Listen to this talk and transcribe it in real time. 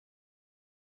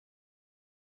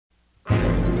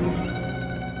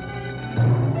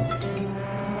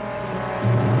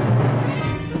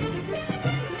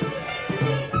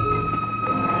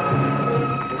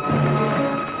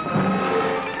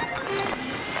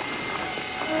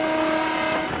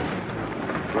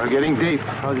We're getting deep.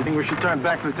 How do you think we should turn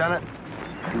back, Lieutenant?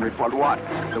 And report what?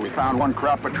 That we found one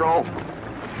corrupt patrol?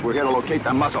 We're here to locate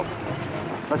the muzzle.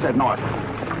 Let's head north.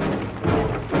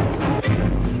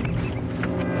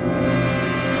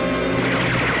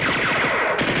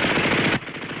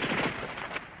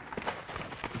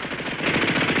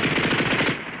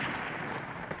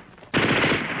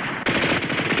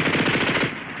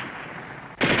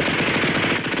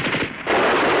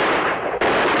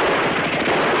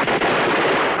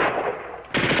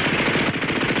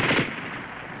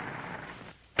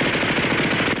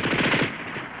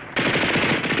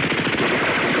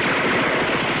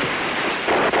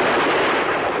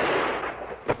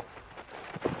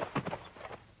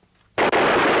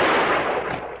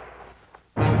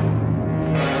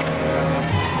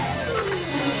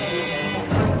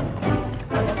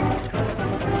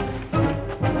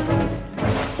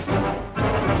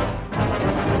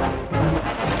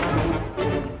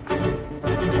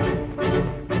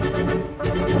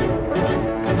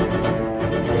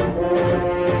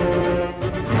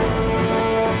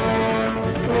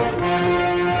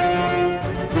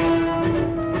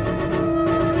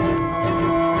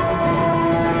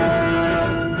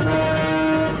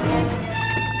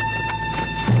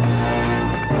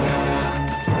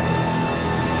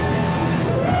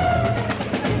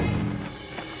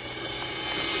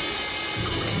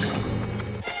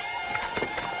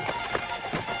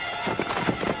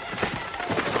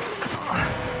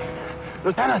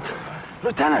 Lieutenant!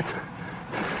 Lieutenant!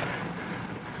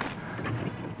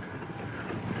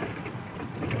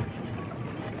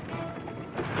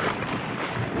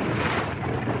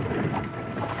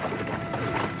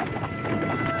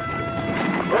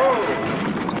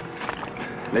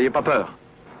 N'ayez pas peur.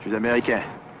 Je suis américain.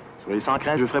 Soyez sans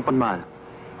crainte, je ne vous ferai pas de mal.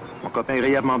 Mon copain est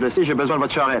grièvement blessé, j'ai besoin de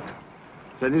votre charrette.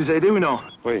 Vous allez nous aider ou non?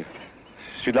 Oui.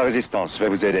 Je suis de la résistance, je vais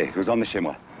vous aider. Je vous emmène chez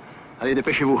moi. Allez,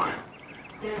 dépêchez-vous.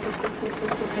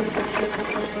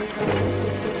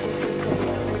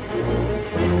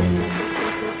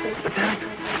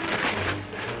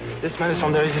 This man is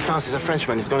from the Resistance. He's a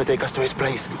Frenchman. He's going to take us to his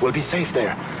place. We'll be safe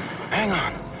there. Hang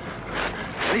on.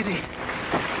 Easy.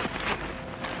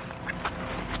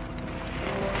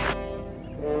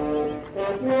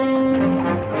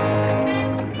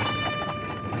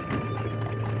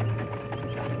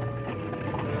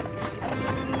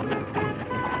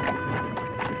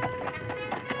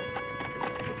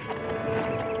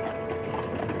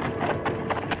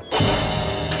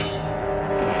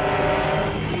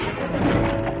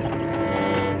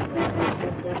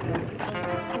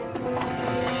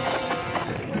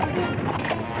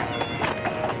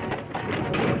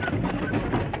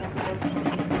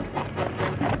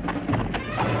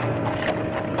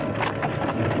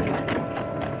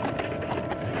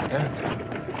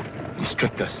 He's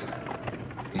tricked us.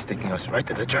 He's taking us right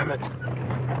to the Germans.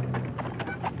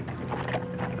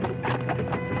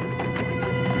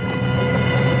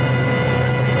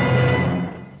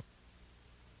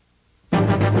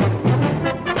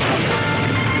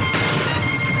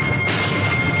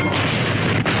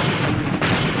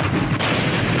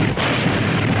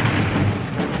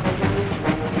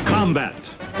 Combat.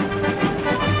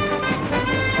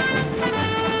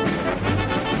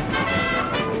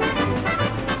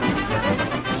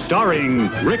 Starring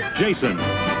Rick Jason.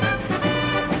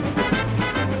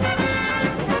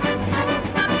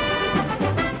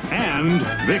 And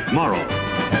Vic Morrow.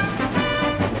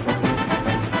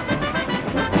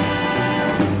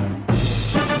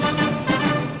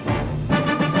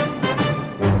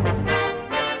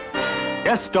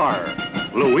 Guest star,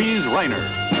 Louise Reiner.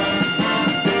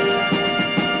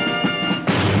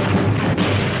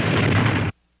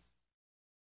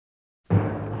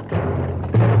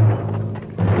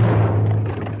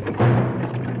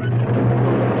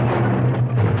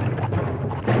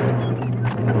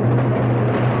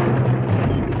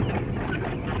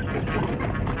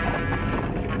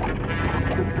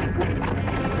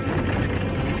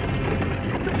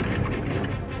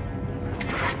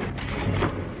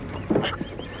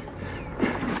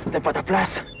 C'était pas ta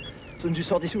place. Tu nous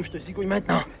sors d'ici ou je te zigouille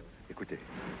maintenant. Écoutez,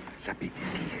 j'habite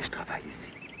ici et je travaille ici.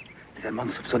 Les Allemands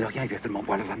ne soupçonnent rien, ils viennent seulement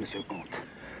boire le vin de Monsieur le Comte.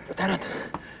 Lieutenant,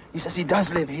 he says he does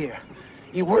live here.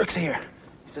 He works here.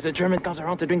 He says a German comes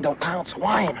around to drink the Count's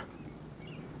wine.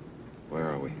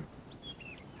 Where are we?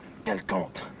 Quel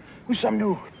Comte? Où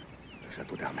sommes-nous? Le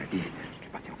château d'Armady, qui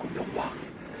appartient au comte de Roy.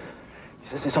 He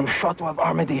says it's some château of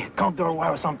Armady, Comte de Roy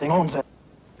or something owns it.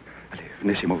 Allez,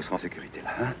 venez chez moi, vous serez en sécurité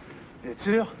là, hein? Vous êtes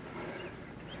sûr?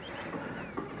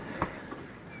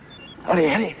 Allez,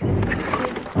 allez.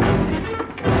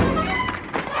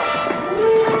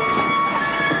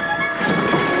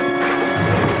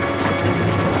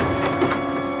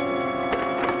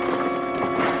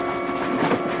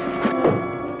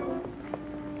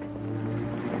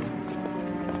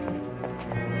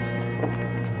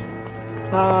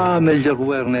 Major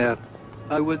Werner.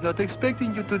 I was not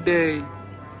expecting you today.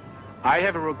 I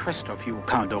have a request of you,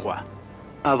 Count de Roy.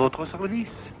 À votre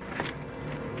service.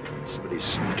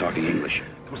 Somebody's talking English.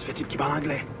 Comment se fait-il qu'il parle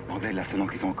anglais? L'anglais est la seule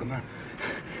langue qu'ils ont en commun.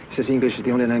 He says English is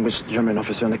the only language the German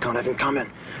officer and the count have in common.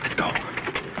 Let's go.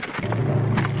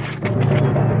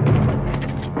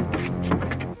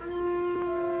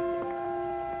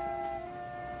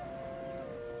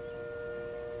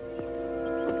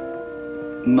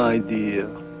 My dear.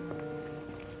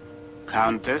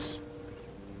 Countess?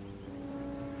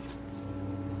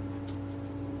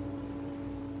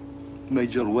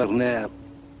 Major Werner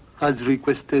has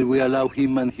requested we allow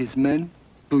him and his men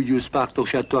to use part of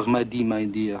Château Armady, my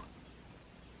dear.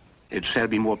 It shall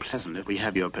be more pleasant if we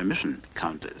have your permission,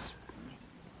 Countess.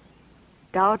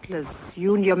 Doubtless,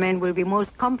 you and your men will be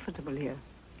most comfortable here.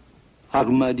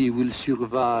 Armady will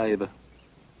survive,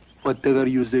 whatever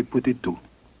use they put it to.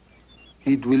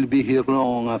 It will be here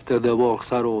long after the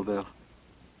wars are over.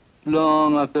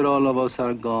 Long after all of us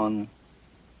are gone.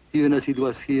 Even as it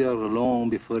was here long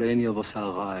before any of us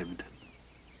arrived.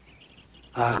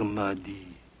 Armady.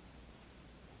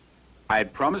 I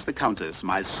promise the Countess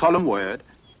my solemn word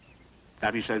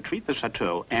that we shall treat the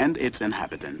chateau and its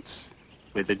inhabitants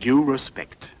with the due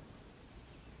respect.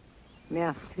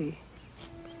 Merci.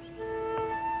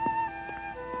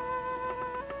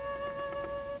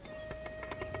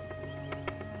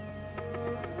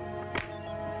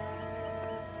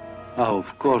 Oh,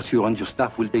 of course, you and your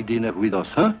staff will take dinner with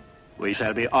us, huh? We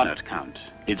shall be honored, Count.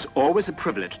 It's always a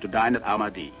privilege to dine at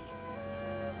Armady.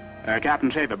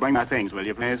 Captain Schaefer, bring my things, will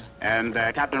you, please? And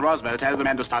Captain Roswell, tell the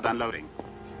men to start unloading.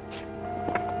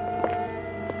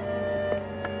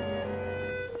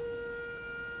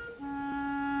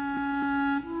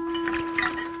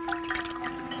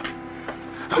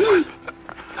 Don't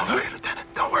worry,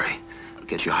 Lieutenant. Don't worry. I'll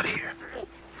get you out of here.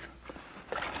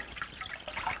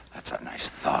 That's a nice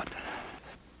thought.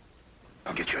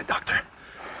 I'll get you a doctor.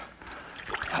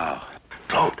 How?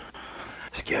 Claude,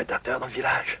 est-ce qu'il y a un docteur dans le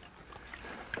village?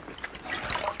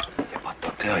 Il n'y a pas de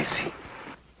docteur ici.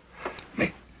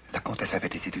 Mais la comtesse avait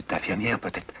des études d'infirmière.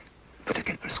 Peut-être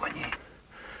qu'elle peut le soigner.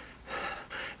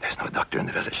 There's no doctor in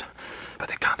the village, but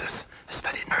the countess has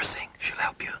studied nursing. She'll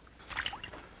help you.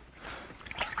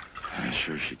 I'm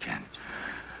sure she can.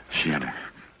 She had a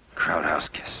crowd-house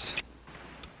kiss.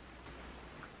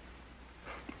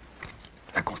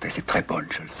 La comtesse est très bonne,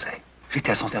 je le sais.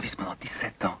 J'étais à son service pendant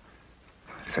 17 ans.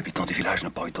 Les habitants du village n'ont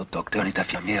pas eu d'autre docteur ni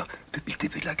d'infirmière depuis le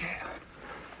début de la guerre.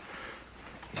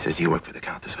 He says he worked for the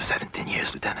countess for 17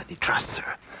 years, Lieutenant. He trusts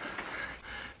her.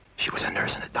 She was a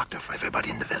nurse and a doctor for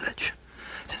everybody in the village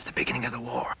since the beginning of the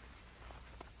war.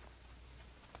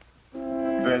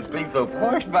 Das klingt so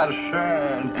furchtbar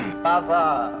schön. Pass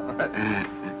auf.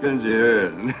 Können Sie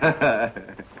hören.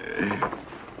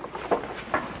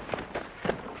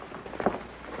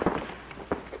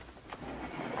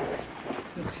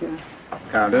 Monsieur.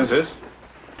 Countess?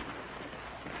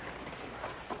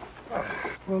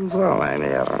 Und so, meine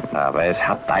Herren. Aber es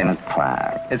hat einen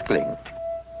Klang. Es klingt.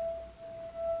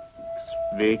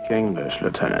 Speak English,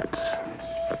 Lieutenant.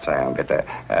 Verzeihung, bitte.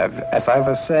 As I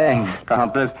was saying,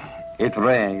 Countess, it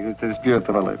rings. It's as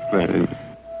beautiful as it rings.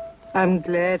 I'm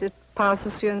glad it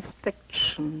passes your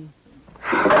inspection.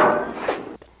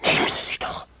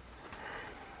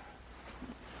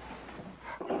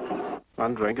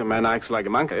 One drink, a man acts like a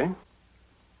monkey.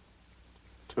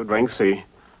 2 drinks, he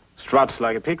struts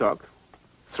like a peacock.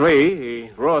 3,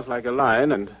 he roars like a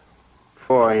lion. And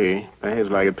 4, he behaves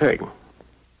like a pig.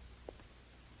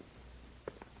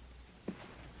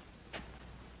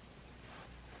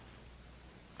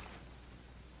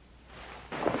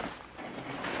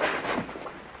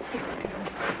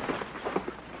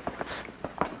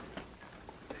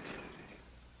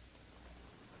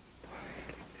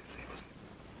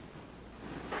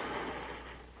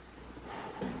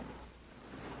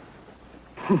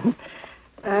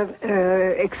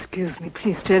 Excuse me,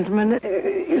 please, gentlemen.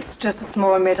 It's just a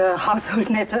small matter, household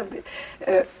matter.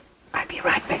 I'll be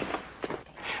right back.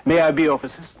 May I be of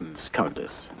assistance,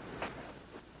 Countess?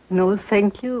 No,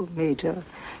 thank you, Major.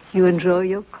 You enjoy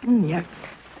your cognac.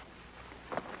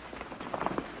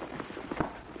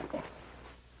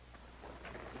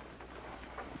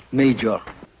 Major,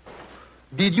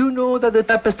 did you know that the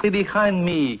tapestry behind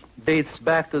me dates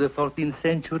back to the 14th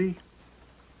century?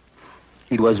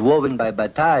 It was woven by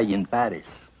Bataille in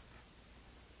Paris.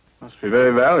 Must be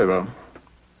very valuable.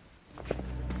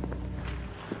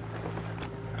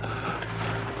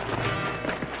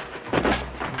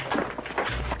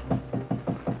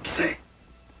 C'est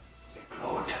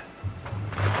Claude.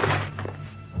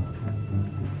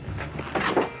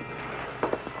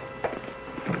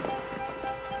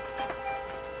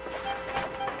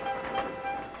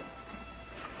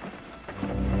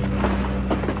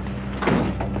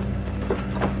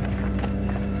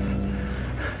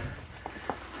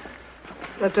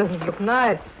 That doesn't look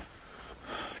nice.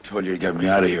 I told you to get me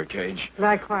out of here, Cage.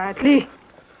 Lie quietly.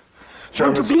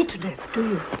 Want to bleed to death, do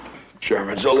you?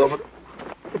 Germans all over.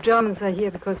 The Germans are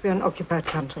here because we're an occupied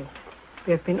country.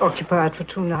 We have been occupied for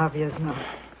 2.5 years now.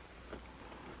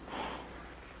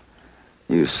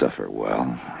 You suffer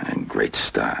well and in great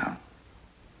style.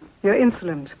 You're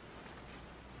insolent.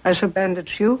 I shall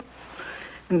bandage you,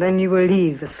 and then you will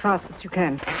leave as fast as you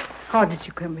can. How did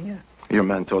you come here? Your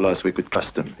man told us we could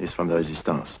trust him. He's from the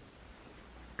Resistance.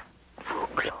 Vous,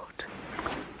 Claude.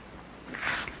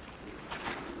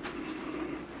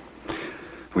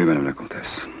 Oui, Madame la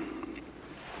Comtesse.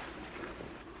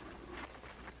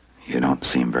 You don't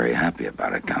seem very happy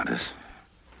about it, Countess.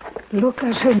 Look,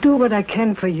 I shall do what I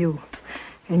can for you,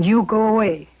 and you go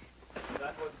away.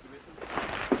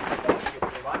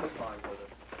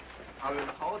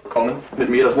 Kommen mit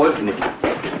mir, das wollte ich nicht.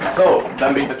 So,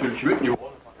 dann bin ich natürlich wütend.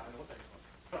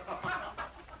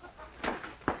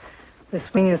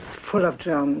 This wing is full of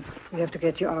Germans. We have to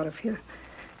get you out of here.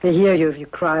 They hear you if you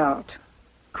cry out.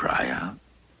 Cry out?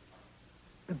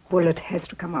 The bullet has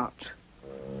to come out.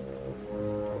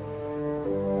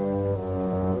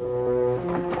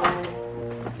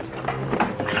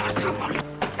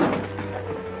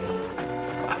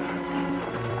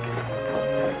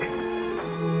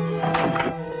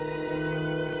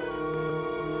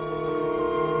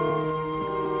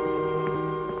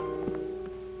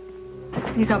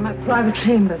 These are my private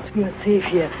chambers. We are safe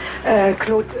here.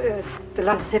 Claude, the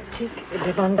antiseptic,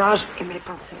 the bandage, et mes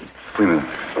pincettes. Oui,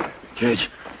 Madame. Cage,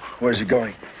 where's he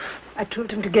going? I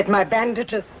told him to get my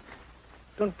bandages.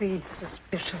 Don't be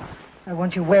suspicious. I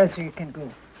want you well so you can go.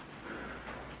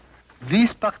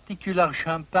 This particular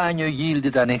champagne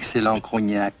yielded an excellent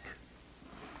cognac.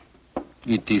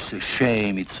 It is a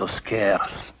shame it's so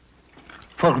scarce.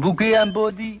 For bouquet and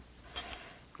body,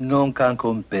 none can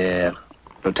compare.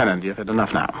 Lieutenant, you've had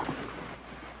enough now.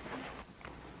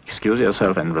 Excuse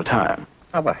yourself and retire.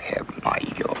 Aber Herr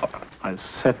Major, I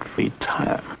said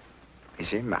retire.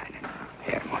 Sie meinen,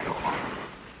 Herr Major.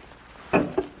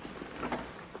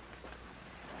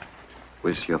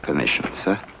 With your permission,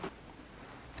 sir.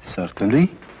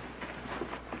 Certainly.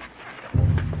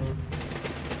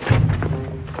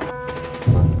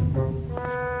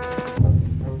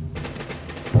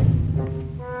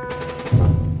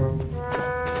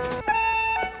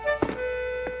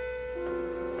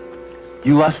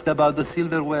 You asked about the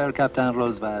silverware, Captain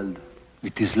Roswald.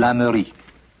 It is Lamerie.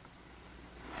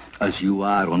 As you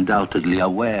are undoubtedly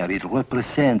aware, it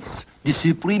represents the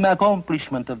supreme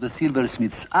accomplishment of the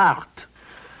silversmith's art.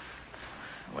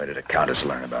 Where did a countess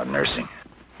learn about nursing?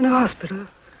 In a hospital.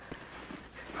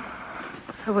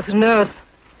 I was a nurse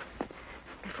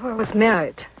before I was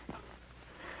married.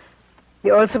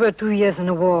 We also were 2 years in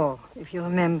a war, if you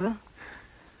remember.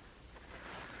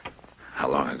 How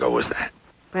long ago was that?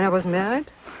 When I was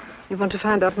married? You want to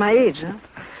find out my age, huh?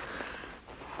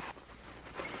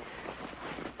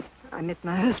 I met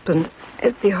my husband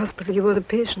at the hospital. He was a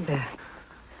patient there.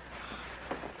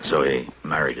 So he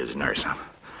married his nurse, huh?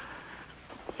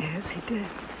 Yes, he did.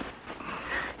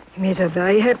 He made her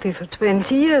very happy for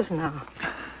 20 years now.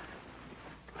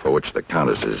 For which the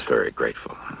countess is very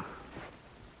grateful.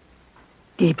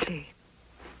 Deeply.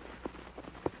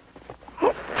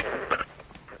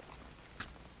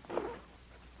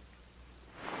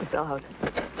 It's out.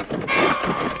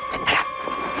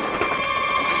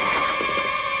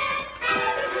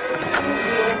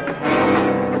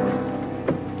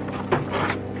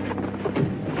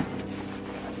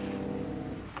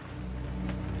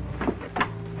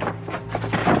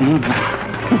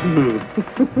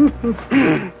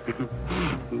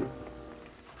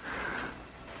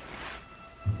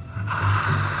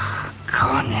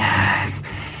 Cognac.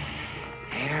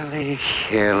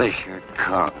 Herrlicher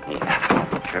Cognac.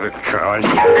 Good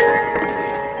Cognac.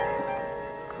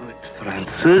 Good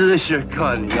französischer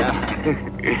Cognac.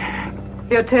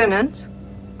 Lieutenant,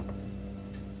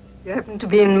 you happen to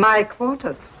be in my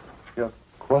quarters. Your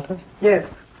quarters?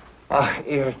 Yes. Ach,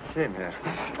 Ihr Zimmer.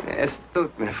 Es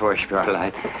tut mir furchtbar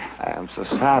leid. I am so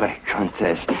sorry,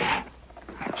 Countess.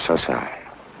 I'm so sorry.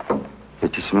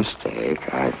 It is a mistake.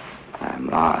 I'm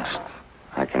lost.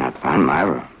 I cannot find my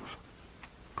room.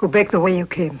 Go back the way you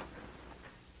came.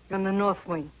 You're in the north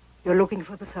wing. You're looking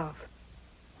for the south.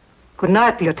 Good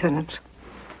night, Lieutenant.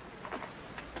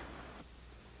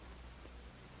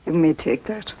 You may take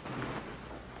that.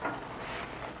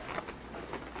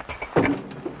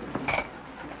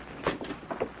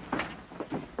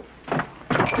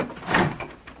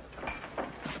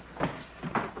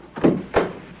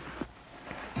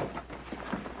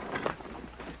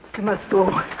 You must go.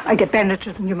 I get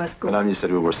bandages and you must go. Madame, you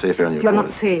said we were safe here in your You're not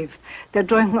quarters. saved. There are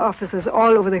drunken officers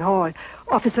all over the hall.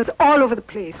 Officers all over the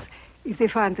place. If they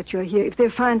find that you're here, if they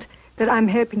find that I'm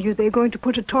helping you, they're going to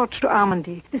put a torch to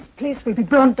Armandie. This place will be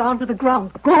burned down to the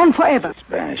ground. Gone forever.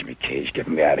 Banish me, Cage. Get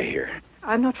me out of here.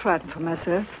 I'm not frightened for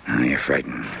myself. Oh, you're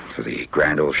frightened for the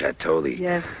grand old chateau, the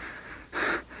Yes.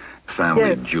 family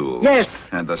Yes. jewels. Yes.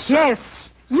 And the son.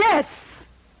 Yes. Yes.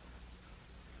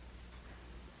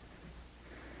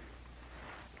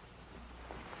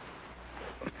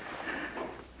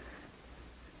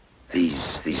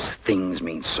 These things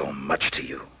mean so much to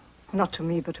you. Not to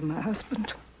me, but to my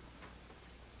husband.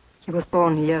 He was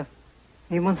born here.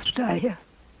 He wants to die here,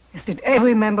 as did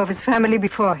every member of his family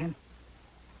before him.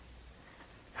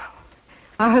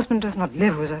 Our husband does not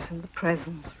live with us in the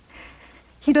presence.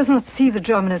 He does not see the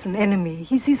German as an enemy.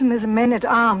 He sees him as a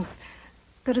man-at-arms,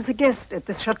 but as a guest at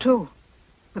this chateau.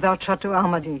 Without Chateau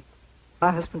Armandie,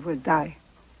 our husband will die.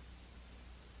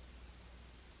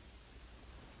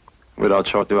 Without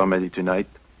Chateau Armandie tonight,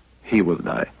 he will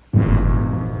die.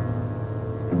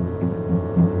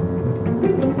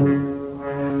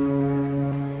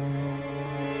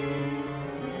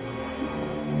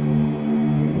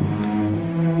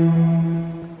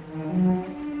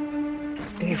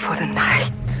 Stay for the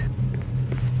night.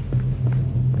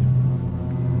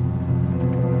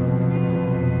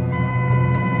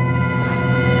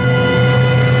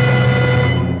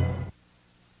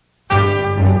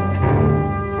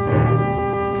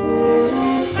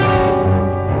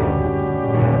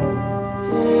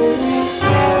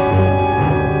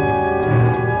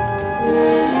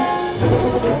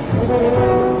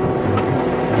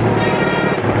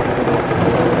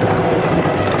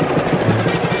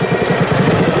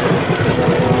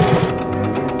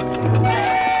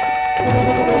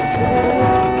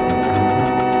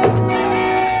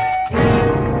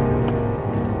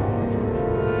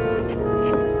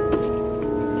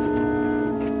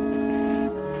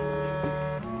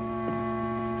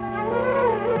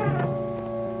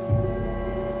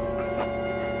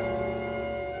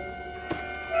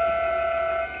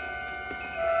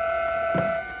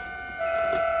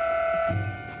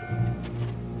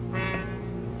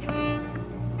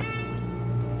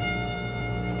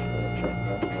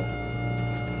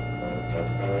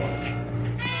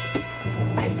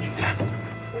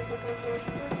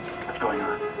 What's going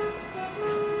on?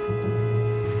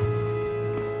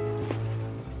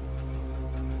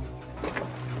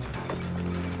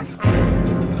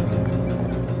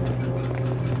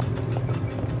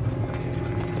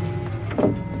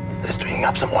 They're stringing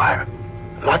up some wire.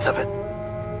 Lots of it.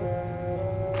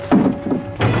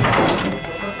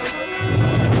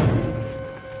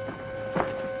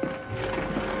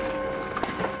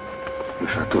 Le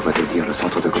château va devenir le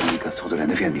centre de communication de la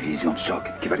 9e division de choc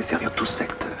qui va desservir tout ce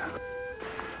secteur.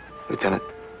 Lieutenant,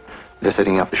 they're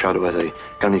setting up the Château as a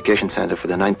communication center for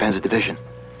the 9th Panzer Division.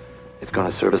 It's going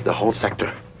to service the whole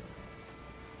sector.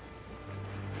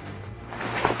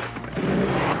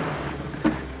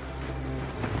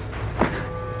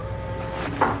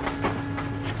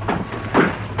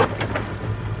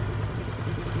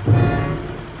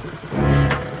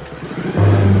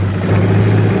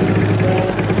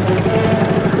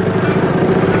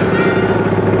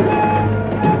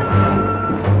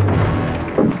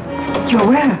 You're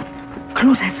well.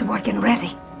 Claude has the wagon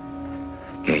ready.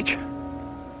 Gage,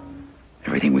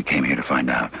 everything we came here to find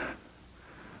out.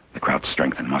 The Kraut's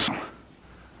strength and muscle.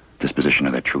 Disposition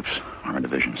of their troops, armored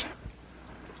divisions.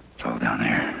 It's all down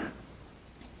there.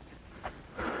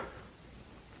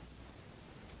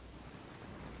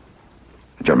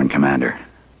 The German commander.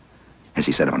 Has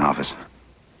he set up an office?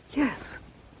 Yes.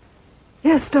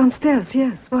 Yes, downstairs,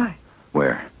 yes. Why?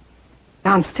 Where?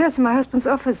 Downstairs in my husband's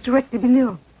office, directly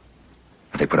below.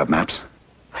 Have they put up maps?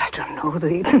 But I don't know.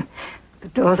 The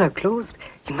doors are closed.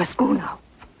 You must go now.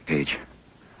 Gage,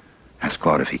 ask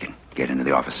Claude if he can get into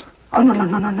the office. Oh,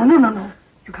 no.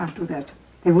 You can't do that.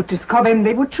 They would discover him.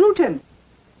 They would shoot him.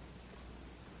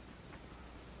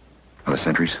 Are the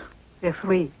sentries? There are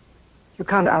 3. You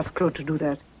can't ask Claude to do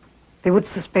that. They would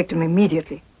suspect him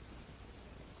immediately.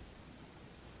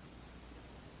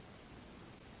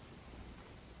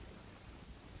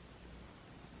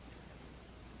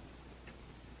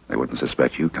 They wouldn't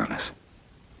suspect you, Countess.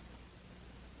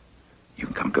 You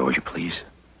can come go as you please.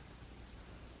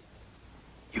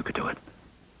 You could do it.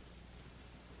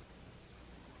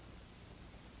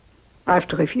 I have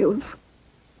to refuse.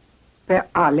 There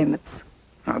are limits.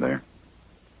 Are there?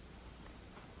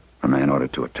 A man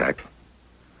ordered to attack.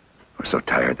 We're so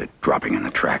tired that dropping in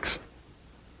the tracks.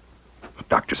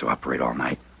 Doctors who operate all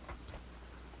night.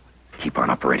 Keep on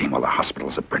operating while the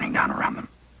hospitals are burning down around them.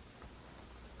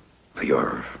 For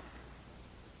your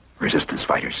resistance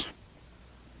fighters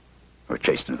who are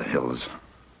chased into the hills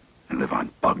and live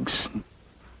on bugs and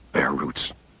bare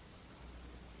roots.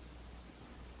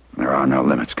 There are no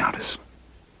limits, Countess.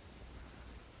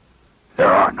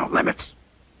 There are no limits.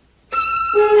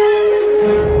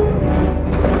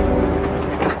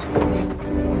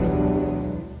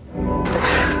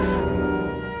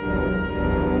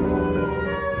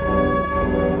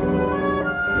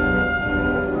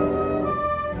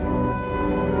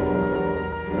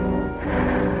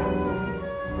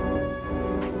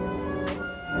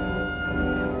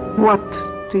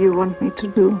 What do you want me to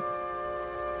do?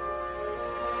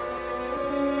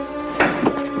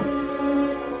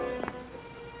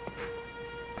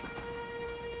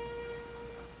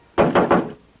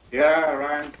 Yeah,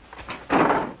 Ryan.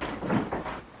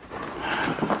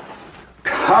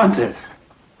 Countess!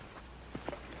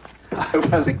 I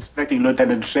was expecting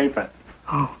Lieutenant Schaefer.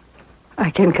 Oh, I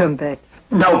can come back.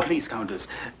 No, please, Countess.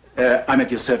 I'm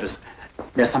at your service.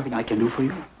 There's something I can do for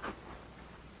you?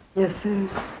 Yes, there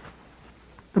is.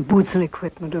 The boots and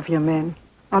equipment of your men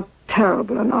are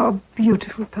terrible and are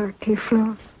beautiful parquet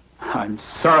floors. I'm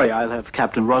sorry. I'll have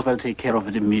Captain Roswell take care of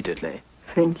it immediately.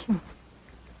 Thank you.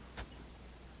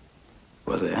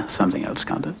 Was there something else,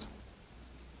 Countess?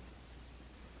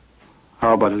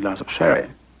 How about a glass of sherry?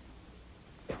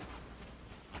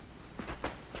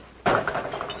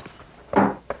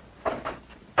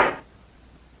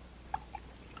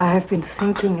 I have been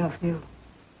thinking of you.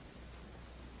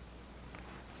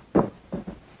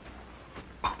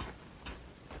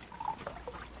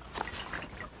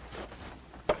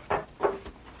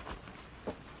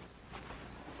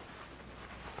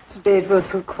 Today it was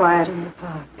so quiet in the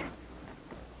park.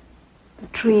 The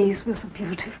trees were so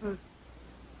beautiful.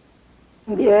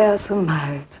 And the air so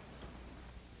mild.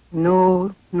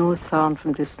 No sound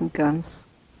from distant guns.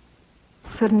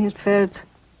 Suddenly it felt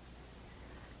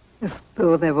as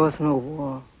though there was no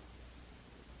war,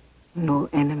 no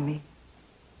enemy.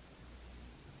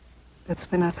 That's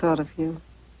when I thought of you.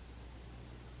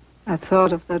 I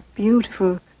thought of that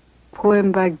beautiful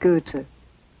poem by Goethe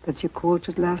that you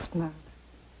quoted last night.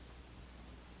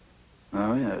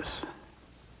 Oh, yes.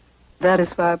 That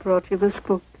is why I brought you this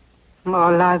book from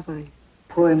our library,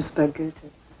 Poems by Goethe.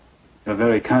 You're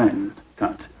very kind,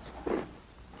 Countess.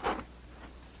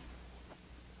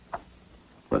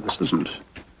 Well, this isn't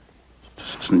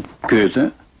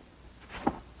Goethe.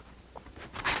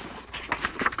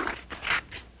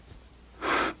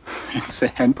 It's a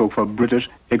handbook for British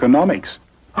economics.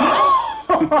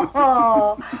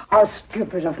 Oh, how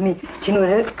stupid of me. Do you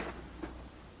know that?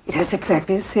 It has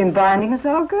exactly the same binding as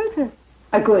our Goethe.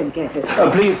 I'll go and get it. Oh,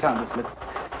 please, Countess,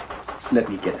 let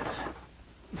me get it.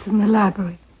 It's in the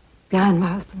library, behind my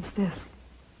husband's desk.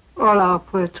 All our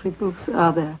poetry books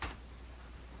are there.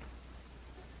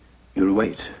 You'll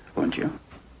wait, won't you?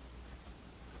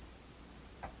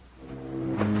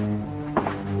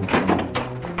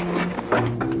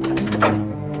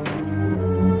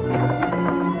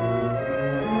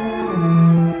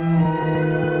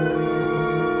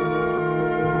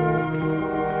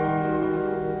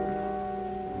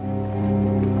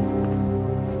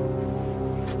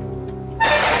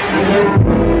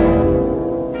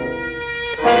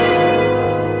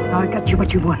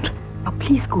 What you want. Now,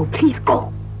 please go, please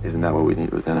go. Isn't that what we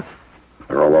need, Lieutenant?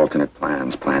 They're all alternate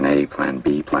plans. Plan A, Plan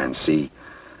B, Plan C.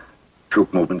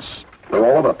 Troop movements. They're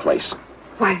all over the place.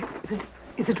 Why,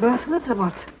 is it worthless or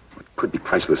what? It could be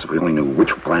priceless if we only knew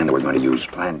which plan they were going to use.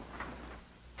 Plan.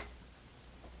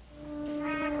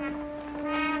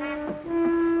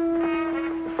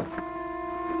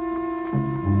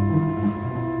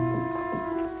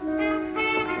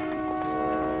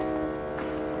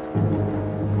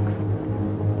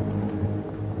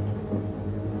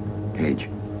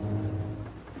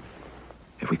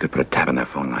 If we could put a tab on their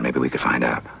phone line, maybe we could find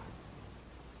out.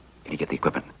 Can you get the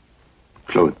equipment?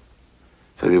 Claude,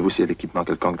 savez-vous s'il y a l'équipement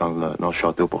quelconque dans le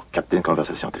château pour capter une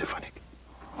conversation téléphonique?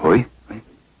 Oui? Oui.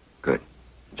 Good.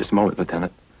 Just a moment,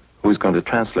 Lieutenant. Who's going to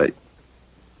translate?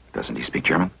 Doesn't he speak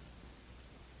German?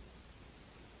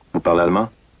 Vous parlez allemand?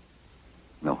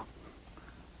 Non.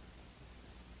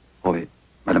 Oui.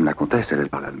 Madame la comtesse, elle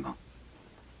parle allemand.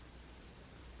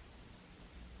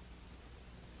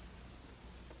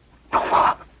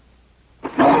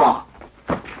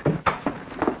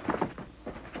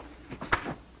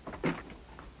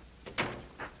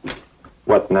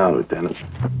 What now, Lieutenant?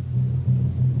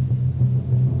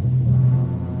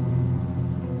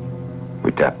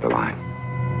 We tapped the line.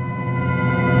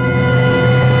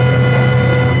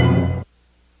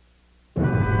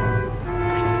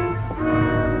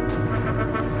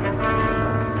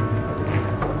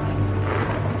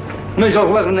 Major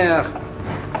Werner,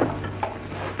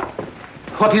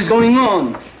 what is going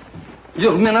on?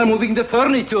 Your men are moving the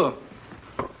furniture.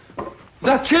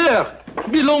 That chair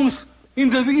belongs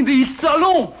in the East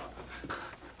Salon.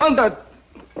 And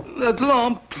that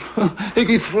lamp, it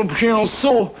is from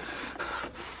Chenonceau.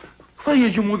 Why are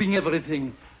you moving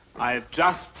everything? I've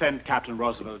just sent Captain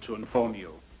Roosevelt to inform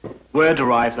you. Word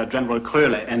arrives that General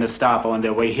Kröller and his staff are on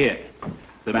their way here.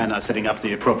 The men are setting up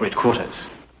the appropriate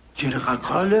quarters. General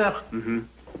Kröller? Mm-hmm.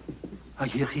 I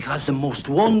hear he has the most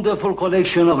wonderful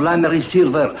collection of Lamery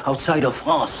silver outside of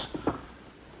France.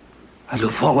 I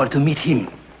look forward to meet him.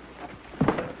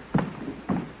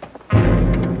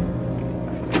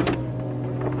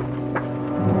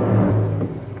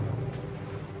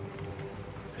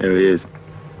 Here he is.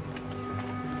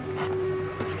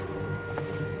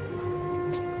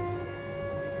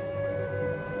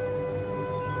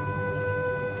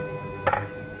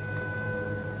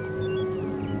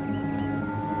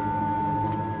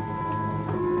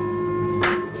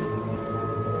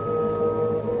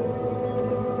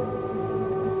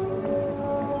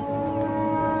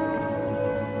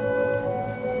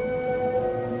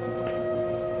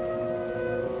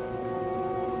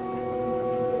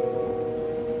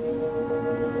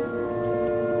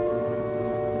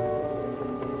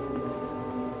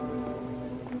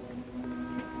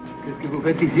 Qu'est-ce que vous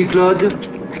faites ici, Claude?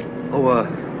 Oh,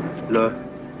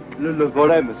 le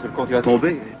volet, monsieur le comte, il va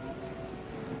tomber.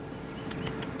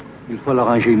 Il faut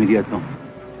l'arranger immédiatement.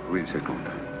 Oui, monsieur le comte.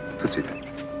 Tout de suite.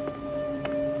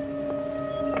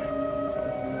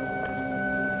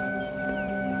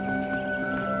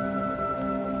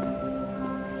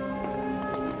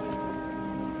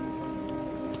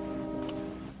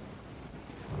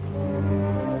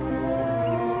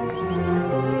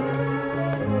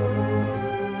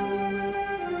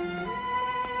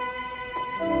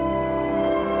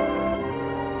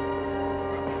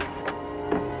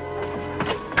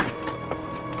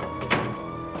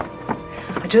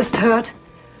 Just heard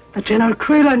that General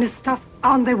Kröller and his staff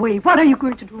are on their way. What are you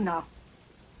going to do now?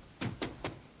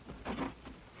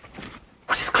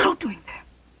 What is Claude doing there?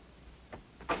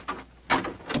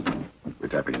 We're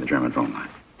tapping the German phone line.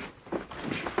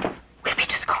 We'll be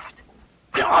discovered.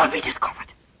 We'll all be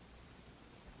discovered.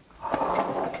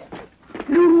 Oh,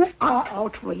 you are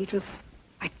outrageous.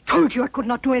 I told you I could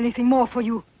not do anything more for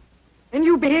you. And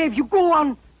you behave, you go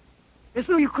on as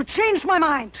though you could change my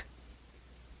mind.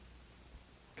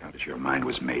 Countess, your mind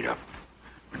was made up.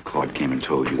 When Claude came and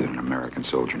told you that an American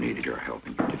soldier needed your help,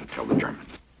 and you didn't tell the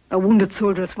Germans. A wounded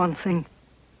soldier is one thing.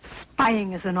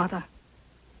 Spying is another.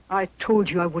 I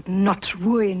told you I would not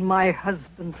ruin my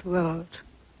husband's world.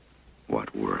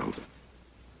 What world?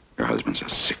 Your husband's a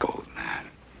sick old man.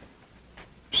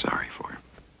 I'm sorry for him.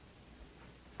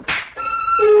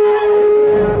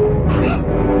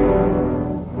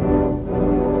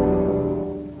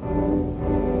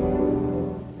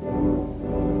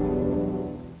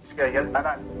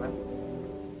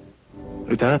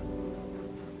 Lieutenant?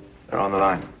 They're on the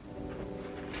line.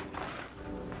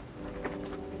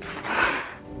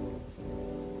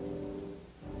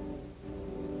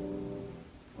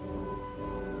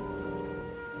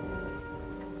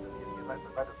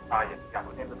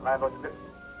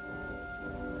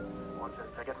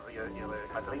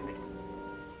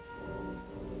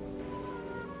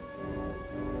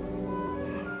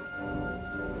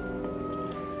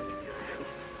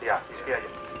 Ja, ich sehe.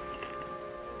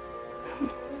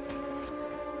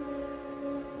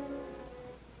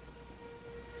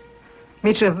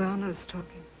 Major Werner is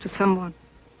talking to someone.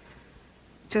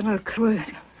 General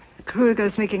Kröger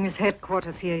is making his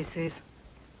headquarters here, he says.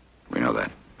 We know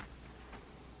that.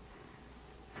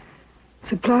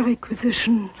 Supply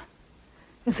requisition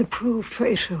is approved for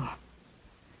issue.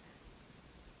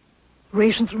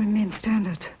 Rations remain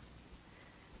standard.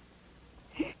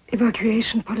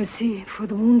 Evacuation policy for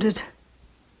the wounded,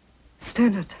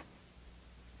 standard.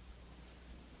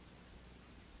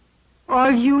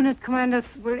 All unit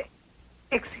commanders will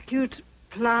execute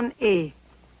Plan A.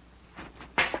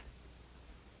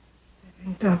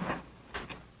 Linked up.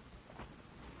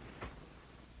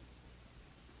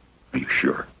 Are you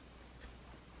sure?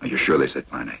 Are you sure they said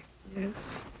Plan A?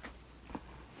 Yes.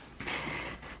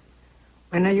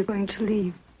 When are you going to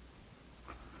leave?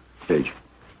 Page.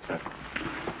 Sir.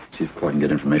 See if Claude can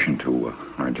get information to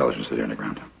our intelligence here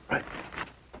underground. Right.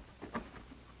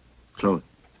 Claude,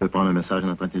 tu peux prendre le message de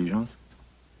notre intelligence?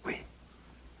 Oui.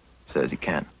 Says he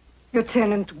can.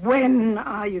 Lieutenant, when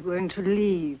are you going to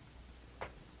leave?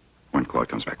 When Claude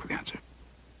comes back with the answer.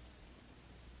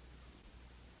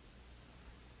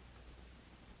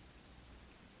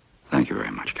 Thank you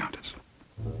very much, Countess.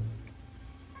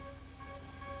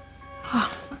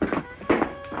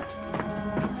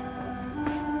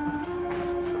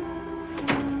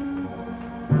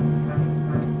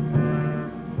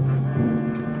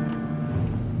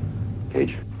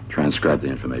 Transcribe the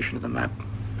information to the map.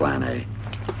 Plan A.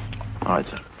 All right,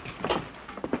 sir.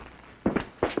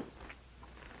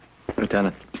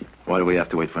 Lieutenant, why do we have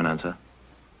to wait for an answer?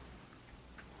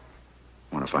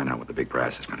 I want to find out what the big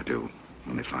brass is going to do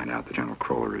when they find out that General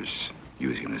Kroller is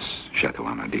using this Château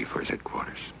Almaty for his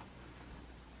headquarters.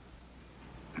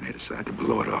 And they decide to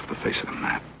blow it off the face of the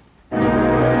map.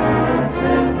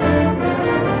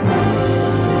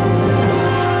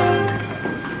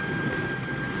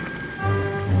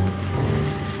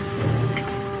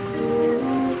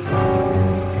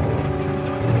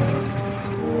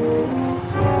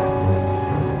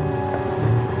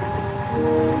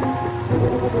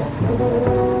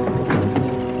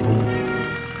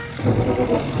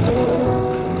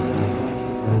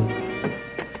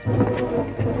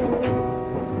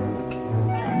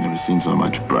 I've never seen so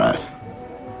much brass.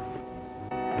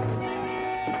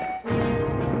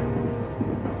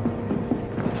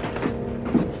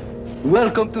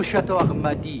 Welcome to Château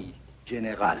Almaty,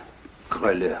 General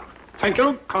Kroller. Thank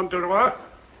you, Count de Roy.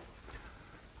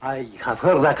 I have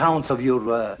heard accounts of your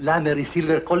Lamery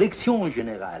silver collection,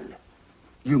 General.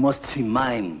 You must see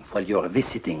mine while you're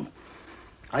visiting.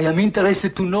 I am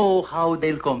interested to know how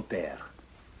they'll compare.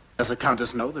 Does the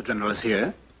Countess know the General is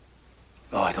here?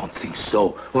 Oh, I don't think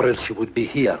so, or else she would be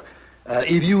here.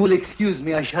 If you will excuse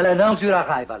me, I shall announce your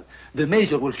arrival. The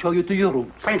Major will show you to your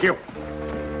room. Thank you.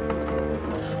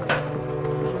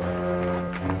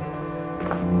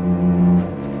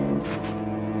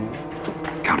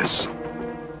 Countess,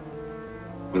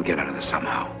 we'll get out of this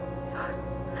somehow.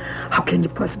 How can you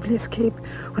possibly escape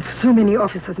with so many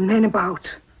officers and men about?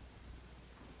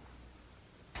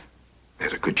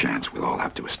 There's a good chance we'll all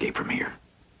have to escape from here.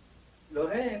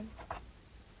 Lorraine.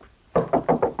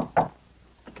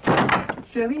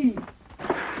 Chérie,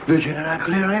 le général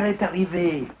Kroller est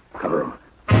arrivé. Hello.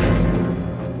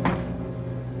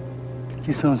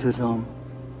 Qui sont ces hommes?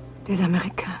 Des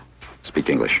Américains. Speak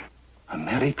English.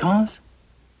 Americans?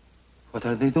 What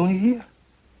are they doing here?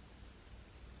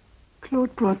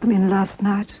 Claude brought them in last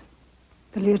night.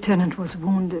 The lieutenant was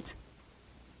wounded.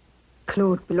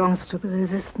 Claude belongs to the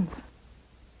resistance.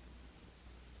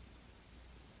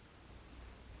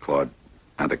 Claude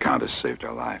and the Countess saved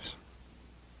our lives.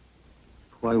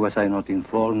 Why was I not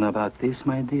informed about this,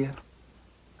 my dear?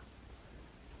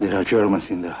 There are Germans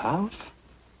in the house.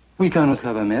 We cannot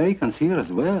have Americans here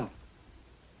as well.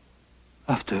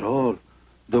 After all,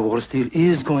 the war still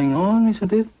is going on,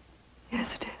 isn't it?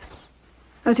 Yes, it is.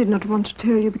 I did not want to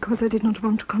tell you because I did not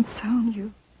want to concern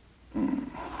you.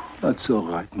 That's all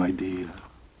right, my dear.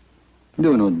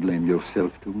 Do not blame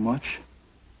yourself too much.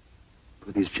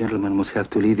 But this gentleman must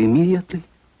have to leave immediately.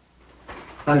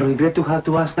 I regret to have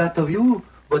to ask that of you,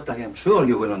 but I am sure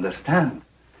you will understand.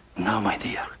 Now, my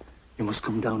dear, you must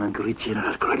come down and greet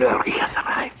General Kroller. He has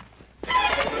arrived.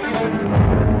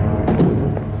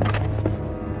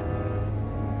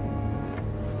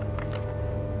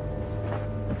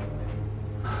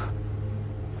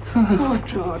 Oh,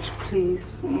 George,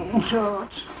 please.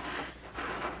 George.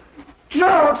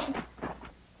 George!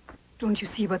 Don't you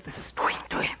see what this is doing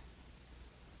to him?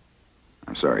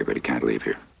 I'm sorry, but he can't leave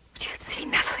here. But he'll say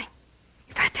nothing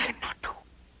if I tell him not to.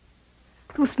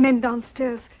 Those men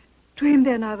downstairs, to him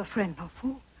they're neither friend nor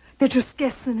foe. They're just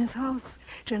guests in his house.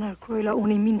 General Kroller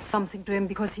only means something to him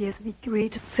because he has the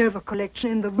greatest silver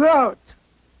collection in the world.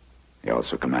 He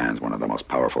also commands one of the most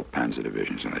powerful panzer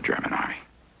divisions in the German army.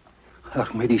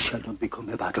 Almaty shall not become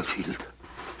a battlefield.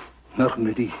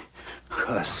 Almaty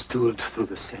has stood through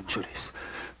the centuries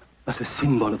as a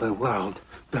symbol of a world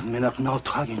that men are now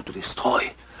trying to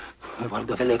destroy. A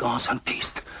world of elegance and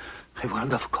taste. A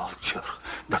world of culture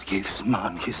that gives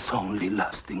man his only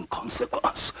lasting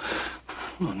consequence.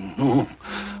 Oh, no.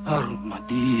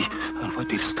 Almaty and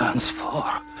what it stands for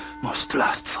must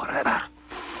last forever.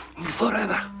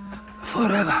 Forever.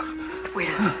 Forever. It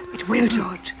will. It will,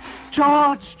 George.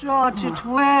 George, it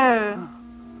will.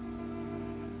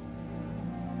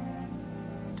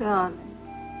 Darling,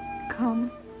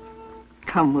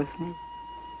 come with me.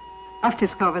 I've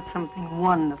discovered something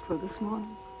wonderful this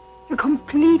morning. A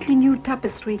completely new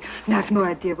tapestry, and I've no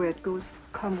idea where it goes.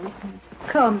 Come with me.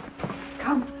 Come.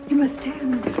 You must tell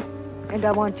me. And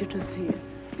I want you to see it,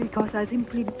 because I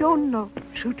simply don't know.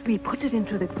 Should we put it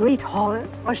into the Great Hall,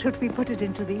 or should we put it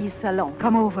into the East Salon?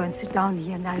 Come over and sit down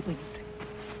here, and I'll bring it to you.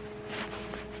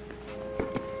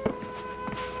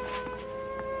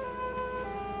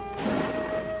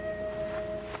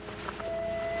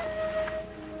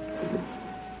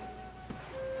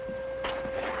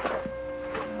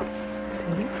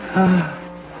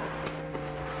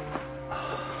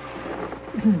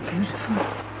 Isn't it beautiful?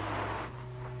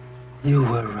 You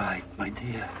were right, my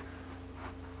dear.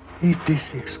 It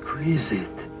is exquisite.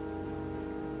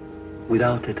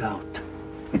 Without a doubt,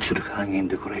 it should hang in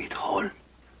the Great Hall.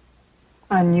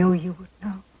 I knew you would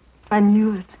know. I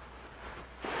knew it.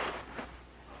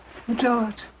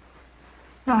 George,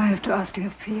 now I have to ask you a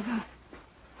favor.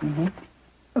 Mm-hmm.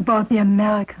 About the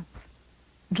Americans.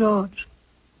 George,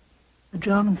 the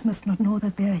Germans must not know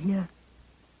that they are here.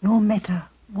 No matter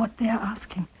what they are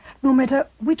asking, no matter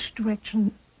which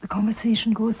direction the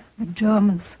conversation goes, the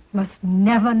Germans must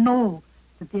never know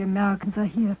that the Americans are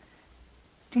here.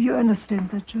 Do you understand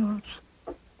that, George?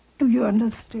 Do you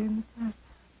understand that?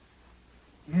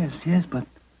 Yes, but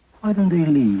why don't they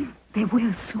leave? They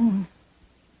will soon.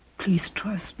 Please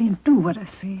trust me and do what I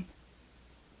say.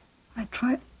 I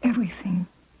try everything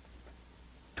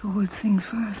to hold things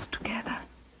for us together.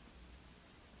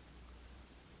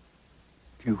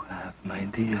 You have, my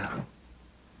dear.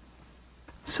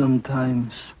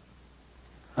 Sometimes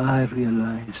I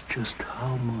realize just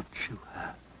how much you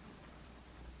have.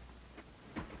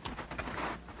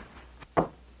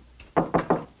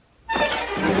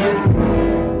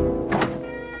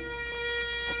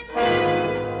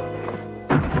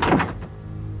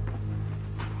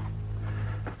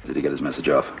 Did he get his message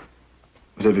off?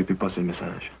 Vous avez pu passer le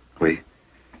message? Oui.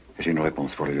 J'ai une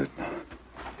réponse pour le lieutenant.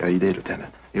 Yeah, he did,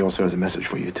 Lieutenant. He also has a message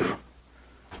for you, too.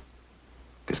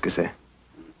 Qu'est-ce que c'est?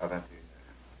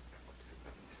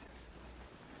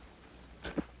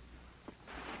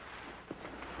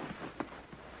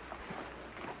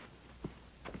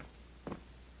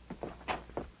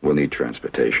 We'll need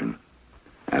transportation.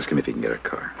 Ask him if he can get a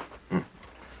car.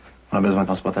 On a besoin de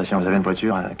transportation. Vous avez une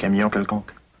voiture, un camion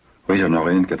quelconque? Oui, j'en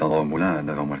aurai une qui attendra au moulin à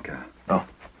 9h moins le quart. Oh.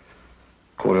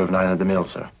 8:45 at the mill,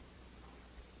 sir.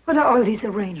 What are all these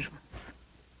arrangements?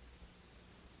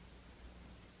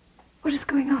 What is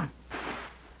going on?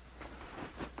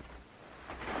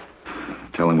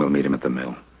 Tell him we'll meet him at the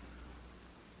mill.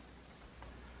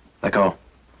 D'accord.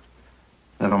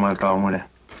 9h moins le quart au moulin.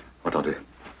 Entendu.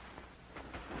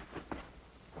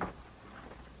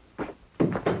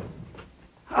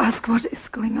 Ask what is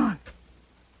going on.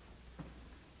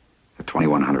 At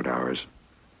 2100 hours,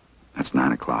 that's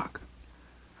 9 o'clock.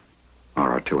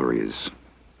 Our artillery is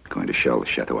going to shell the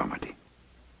Château Armady.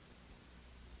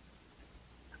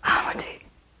 Armady.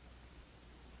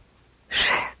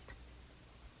 Shit.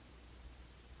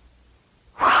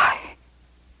 Why?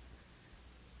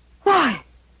 Why?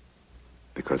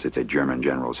 Because it's a German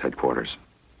general's headquarters.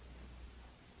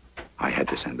 I had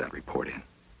to send that report in.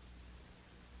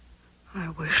 I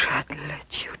wish I'd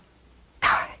let you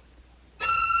die.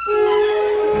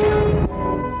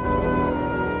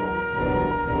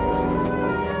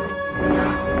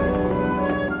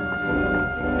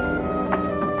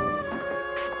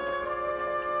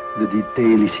 The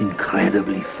detail is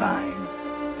incredibly fine.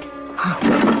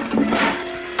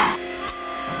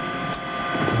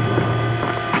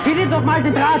 Zieh dir doch mal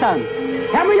den Draht an!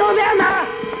 Herr Major Werner!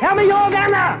 Herr Major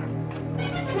Werner!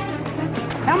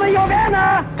 Herr Major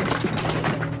Werner!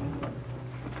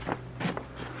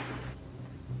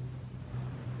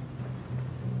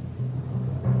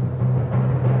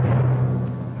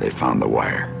 They found the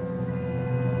wire.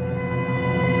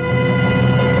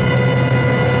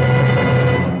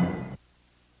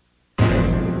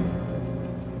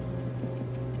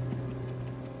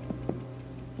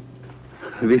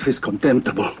 This is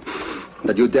contemptible.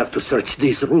 That you dare to search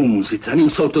these rooms. It's an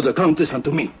insult to the countess and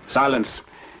to me. Silence.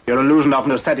 Your illusion of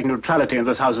aesthetic neutrality in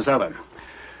this house is over.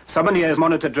 Someone here has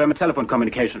monitored German telephone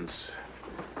communications.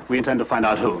 We intend to find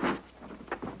out who.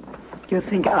 You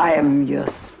think I am your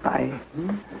spy?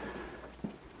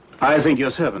 I think your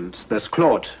servant, this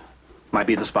Claude, might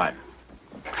be the spy.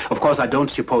 Of course, I don't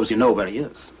suppose you know where he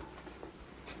is.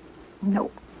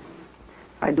 No.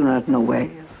 I do not know where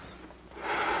he is.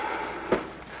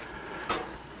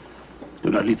 Do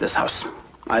not leave this house,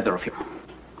 either of you.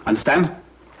 Understand?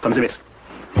 Come to it.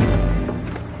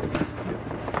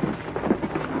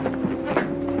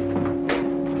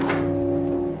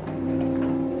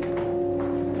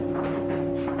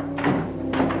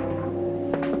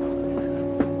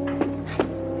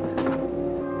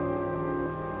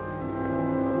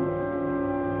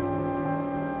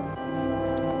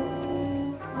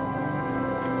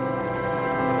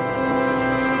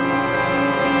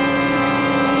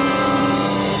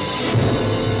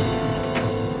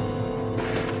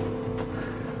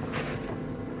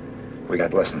 We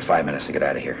got less than 5 minutes to get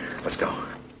out of here. Let's go.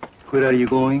 Where are you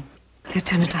going?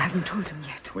 Lieutenant, I haven't told him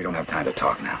yet. We don't have time to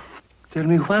talk now. Tell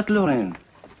me what, Lorraine?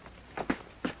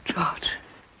 George,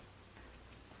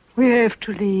 we have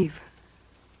to leave.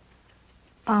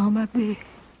 Armady.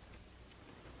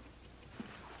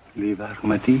 Leave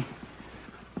Armady?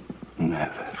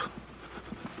 Never.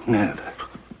 Never.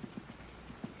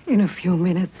 In a few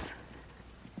minutes,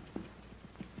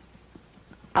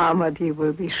 Armady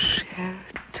will be shelled.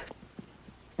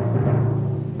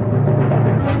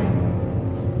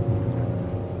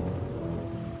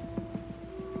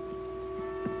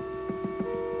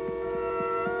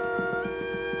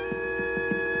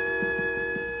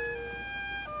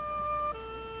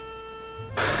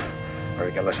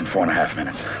 We got less than 4.5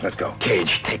 minutes. Let's go.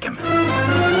 Cage, take him.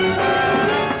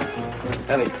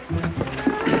 Hanley.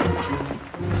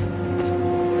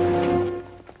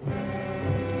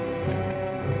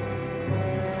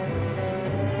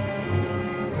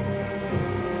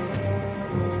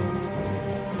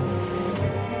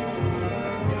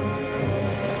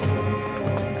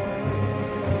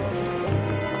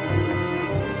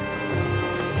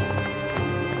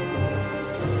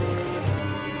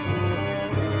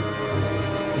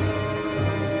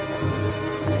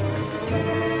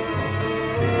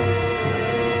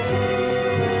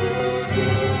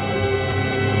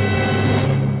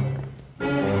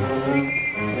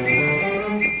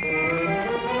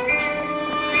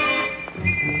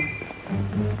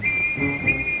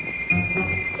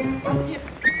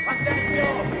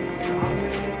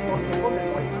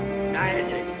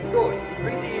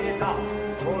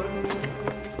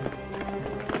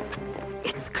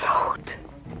 It's Claude.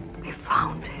 We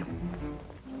found him.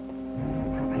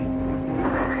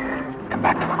 Come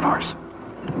back to the cars.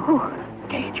 Oh.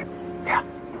 Cage. Yeah.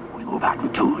 We move out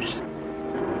in twos.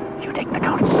 You take the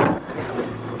countess.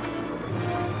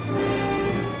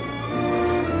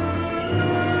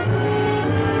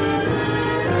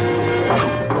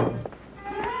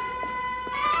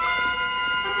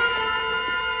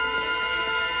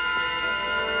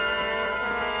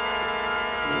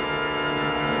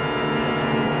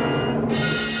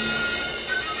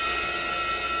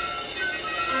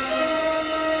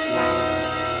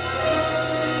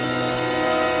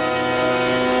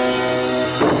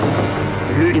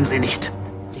 Lügen Sie nicht.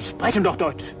 Sie sprechen doch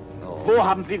Deutsch. No. Wo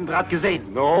haben Sie den Draht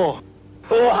gesehen? No.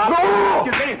 Wo haben Sie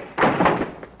ihn gesehen?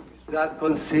 Is that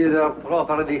considered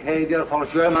proper behavior for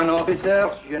German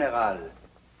officers, General?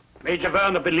 Major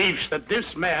Werner believes that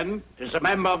this man is a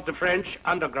member of the French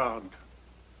underground.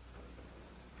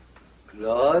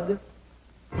 Claude?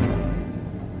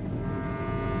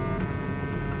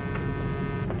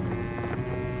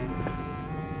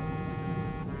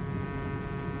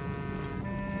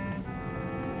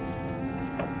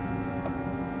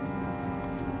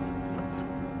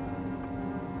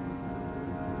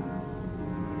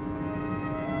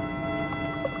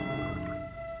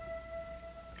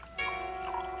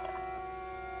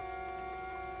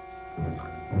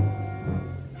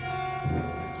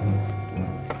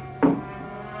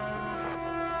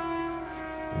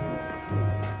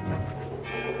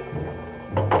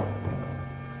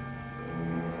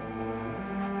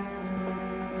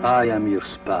 I am your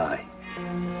spy.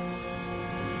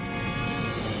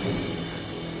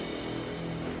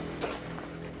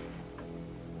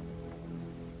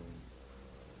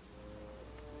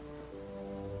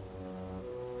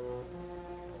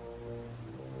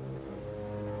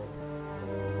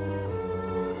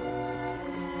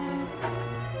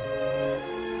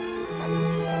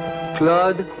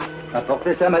 Claude,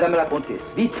 apportez ça à Madame la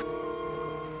Comtesse. Vite!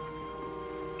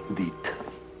 Vite.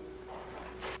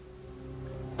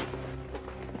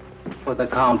 For the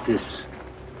Countess,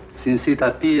 since it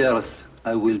appears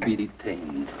I will be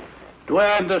detained. Do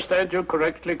I understand you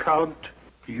correctly, Count?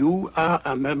 You are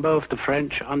a member of the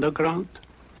French underground?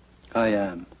 I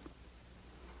am.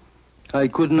 I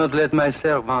could not let my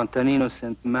servant, an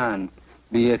innocent man,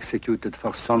 be executed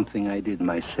for something I did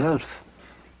myself.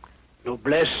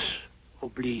 Noblesse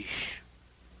oblige.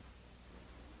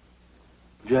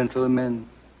 Gentlemen,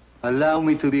 allow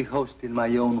me to be host in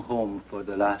my own home for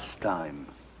the last time.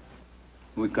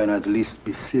 We can at least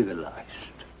be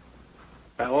civilized.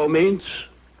 By all means,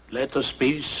 let us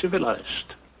be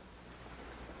civilized.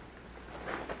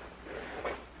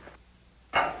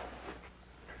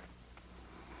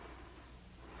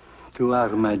 To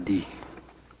Armady.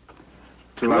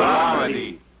 To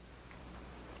Armady.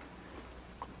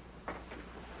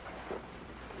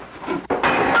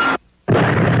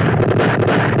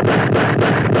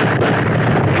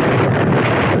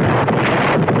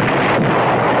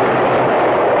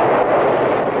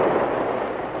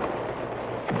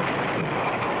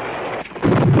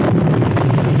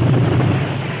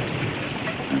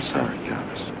 I'm sorry,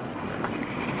 Countess.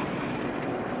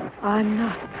 I'm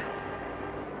not.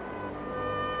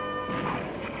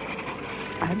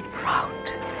 I'm proud.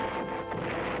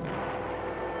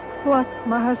 What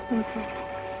my husband did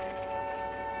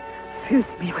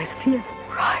fills me with fierce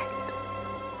pride.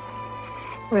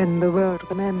 When the world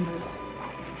remembers,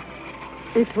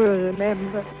 it will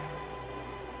remember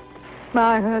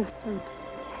my husband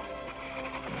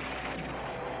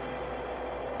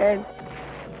and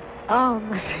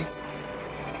Armadale.